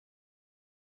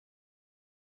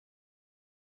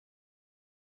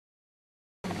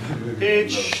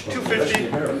Page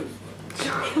 250.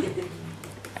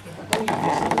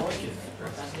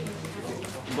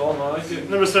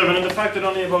 Number 7, and the fact that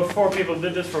only about 4 people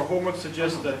did this for homework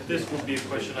suggests that this would be a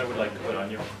question I would like to put on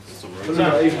your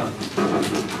exam.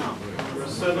 Number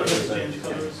 7, let's change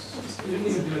colors.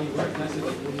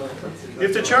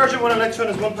 If the charge of one electron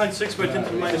is 1.6 by 10 to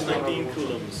the minus 19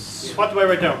 coulombs, what do I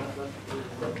write down?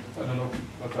 I don't know.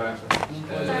 What do I answer?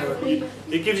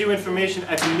 It gives you information,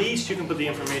 at least you can put the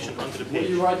information onto the page.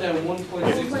 You write down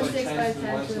 1.6 by 10 to the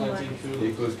minus 19 coulombs.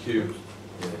 Equals Q.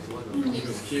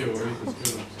 Equals Q or equals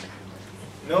coulombs.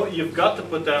 No, you've got to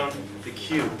put down the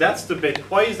Q. That's the bit.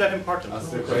 Why is that important? That's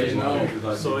the equation. No.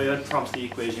 So it prompts the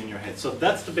equation in your head. So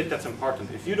that's the bit that's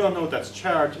important. If you don't know that's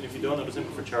charge, and if you don't know the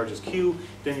symbol for charge is Q,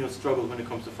 then you'll struggle when it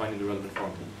comes to finding the relevant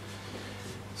formula.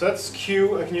 So that's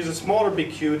Q. I can use a small or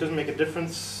big Q. It doesn't make a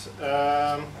difference.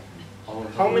 How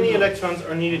many electrons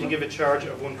are needed to give a charge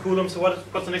of 1 coulomb? So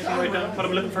what's the next thing right down? What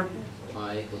am I looking for?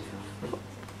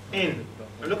 N.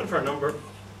 I'm looking for a number.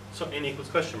 So N equals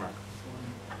question mark.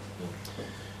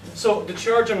 So the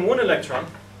charge on 1 electron,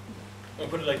 I'll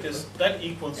put it like this, that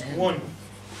equals 1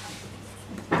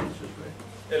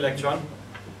 electron.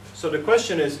 So the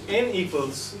question is N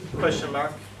equals question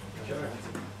mark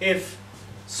if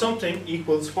something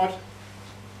equals what?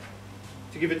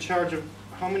 To give a charge of,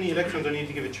 how many electrons I need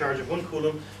to give a charge of 1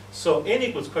 coulomb? So N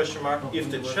equals question mark if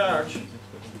the charge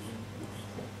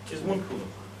is 1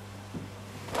 coulomb.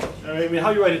 I mean,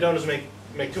 how you write it down doesn't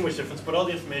make too much difference, but all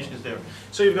the information is there.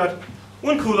 So you've got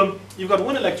 1 coulomb, you've got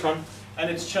 1 electron, and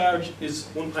its charge is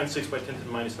 1.6 by 10 to the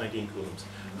minus 19 coulombs.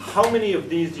 How many of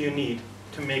these do you need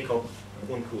to make up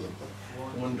 1 coulomb?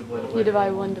 You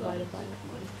divide 1 divided by 1.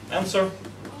 Answer: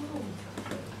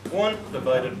 1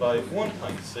 divided by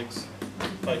 1.6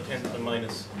 by 10 to the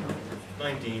minus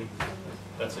 19.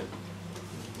 That's it.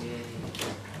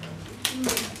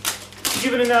 To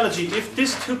give an analogy, if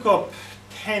this took up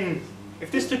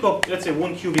let's say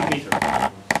 1 cubic meter,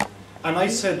 and I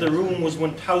said the room was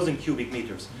 1,000 cubic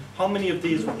meters, how many of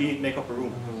these would make up a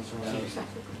room?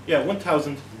 Yeah,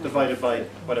 1,000 divided by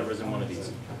whatever is in one of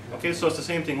these. Okay, so it's the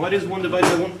same thing. What is 1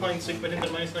 divided by 1.6 by 10 to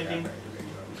the minus 19?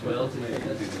 12.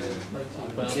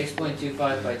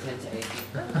 6.25 by 10 to 18.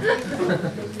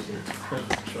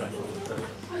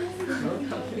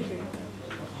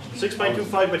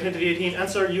 6.25 by 10 to the 18.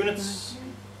 Answer units.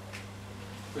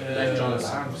 Electrons.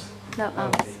 No,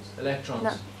 Electrons.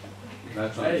 No.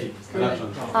 Electrons.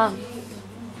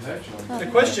 The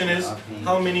question is,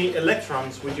 how many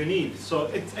electrons would you need? So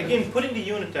it's again putting the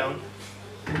unit down.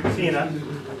 Seeing that?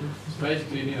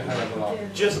 Basically, you need a hell of a lot.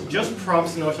 Just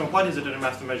prompts the notion of what is it that I'm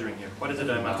after measuring here? What is it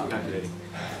that I'm after calculating?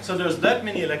 So there's that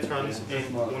many electrons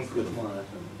in 1 coulomb.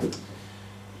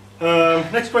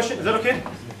 Next question. Is that okay?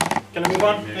 Can I move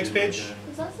on? Next page.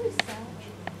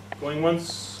 Going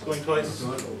once, going twice.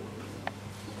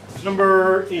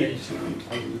 Number 8.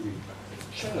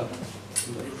 Shut up.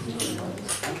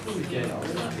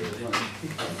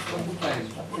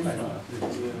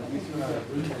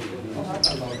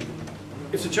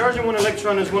 If the charge in 1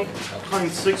 electron is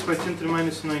 1.6 by 10 to the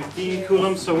minus 19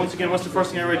 coulombs, so once again, what's the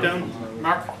first thing I write down?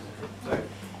 Mark?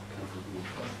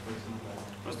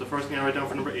 What's the first thing I write down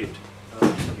for number 8?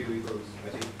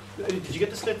 Did you get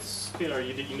the slits? Or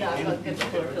you did?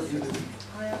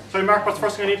 Sorry, Mark, what's the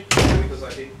first thing I need?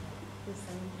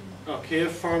 Okay, a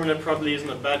formula probably isn't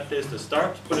a bad place to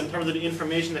start, but in terms of the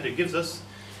information that it gives us,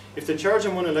 if the charge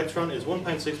on 1 electron is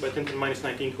 1.6 by 10 to the minus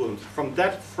 19 coulombs, from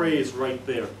that phrase right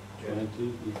there,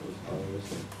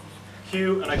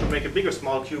 Q, and I can make a big or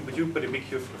small q, but you put a big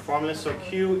Q for the formula, so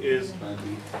Q is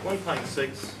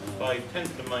 1.6 by 10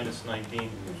 to the minus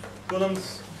 19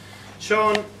 coulombs.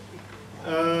 Sean,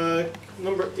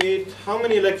 number 8, how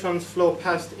many electrons flow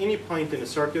past any point in a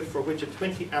circuit for which a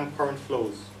 20 amp current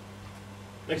flows?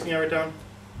 Next thing I write down.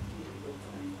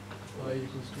 I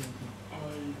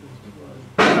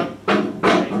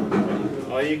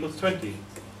equals 20.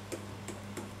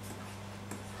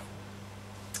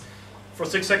 For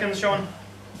 6 seconds, Sean.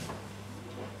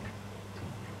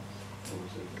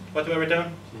 What do I write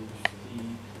down?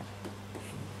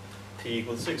 T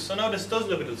equals 6. So now this does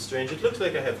look a little strange. It looks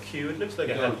like I have Q, it looks like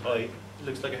I have I, it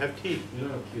looks like I have T.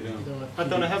 What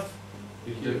don't I have?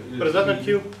 But is that not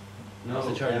Q? No, No,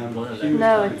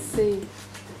 it's C.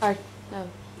 Or, no.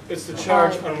 It's the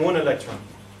charge on 1 electron.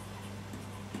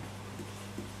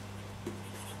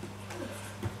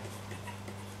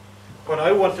 What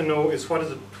I want to know is what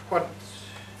is it, what...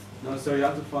 No, so you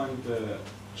have to find the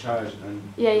charge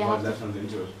and Yeah, you divide have to- electrons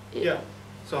into it. Yeah.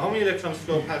 So how many electrons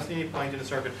flow past any point in the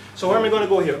circuit? So where am I going to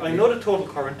go here? I know the total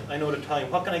current, I know the time.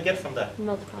 What can I get from that?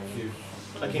 Multiplying. Q.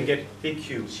 I can get big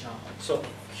Q. So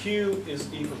Q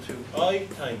is equal to I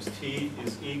times T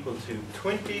is equal to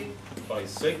 20 by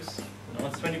 6. Now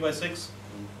what's 20 by 6?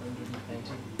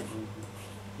 120.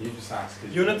 You just ask.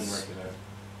 'Cause Units. You can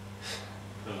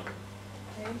work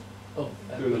it out. Oh,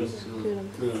 Coulombs.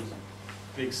 Coulombs. Coulombs.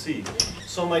 Big C.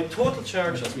 So my total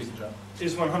charge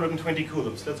is 120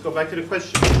 coulombs. Let's go back to the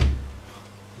question.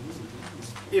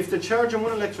 If the charge on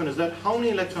one electron is that, how many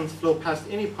electrons flow past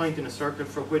any point in a circuit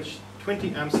for which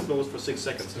 20 amps flows for 6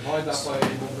 seconds? Divide that by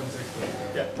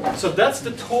 1.6. Yeah. So that's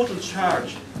the total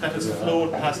charge that has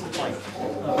flowed past the point.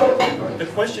 The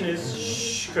question is,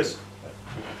 shh, Chris,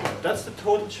 that's the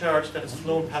total charge that has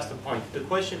flown past the point. The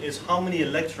question is how many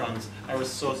electrons are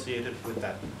associated with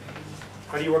that.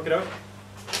 How do you work it out?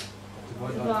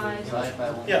 Divide by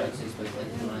 1.6 Yeah. by 10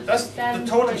 to the minus. That's the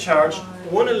total charge.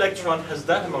 One electron has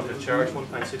that amount of charge,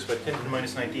 1.6 by 10 to the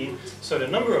minus 19. So the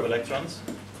number of electrons,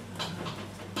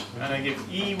 and I give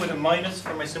E with a minus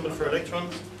for my symbol for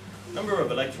electrons, number of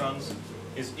electrons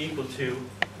is equal to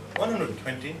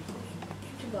 120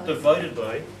 divided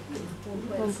by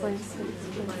 1.6.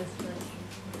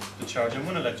 the charge on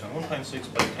one electron, 1.6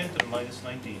 by 10 to the minus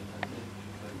 19.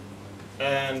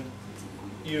 And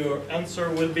your answer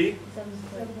will be,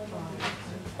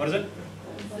 what is it?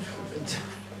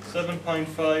 7.5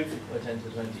 By 10 to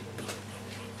 20.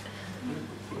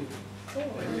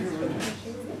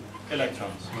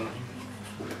 electrons.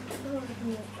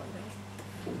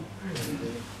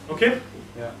 Okay?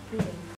 Yeah.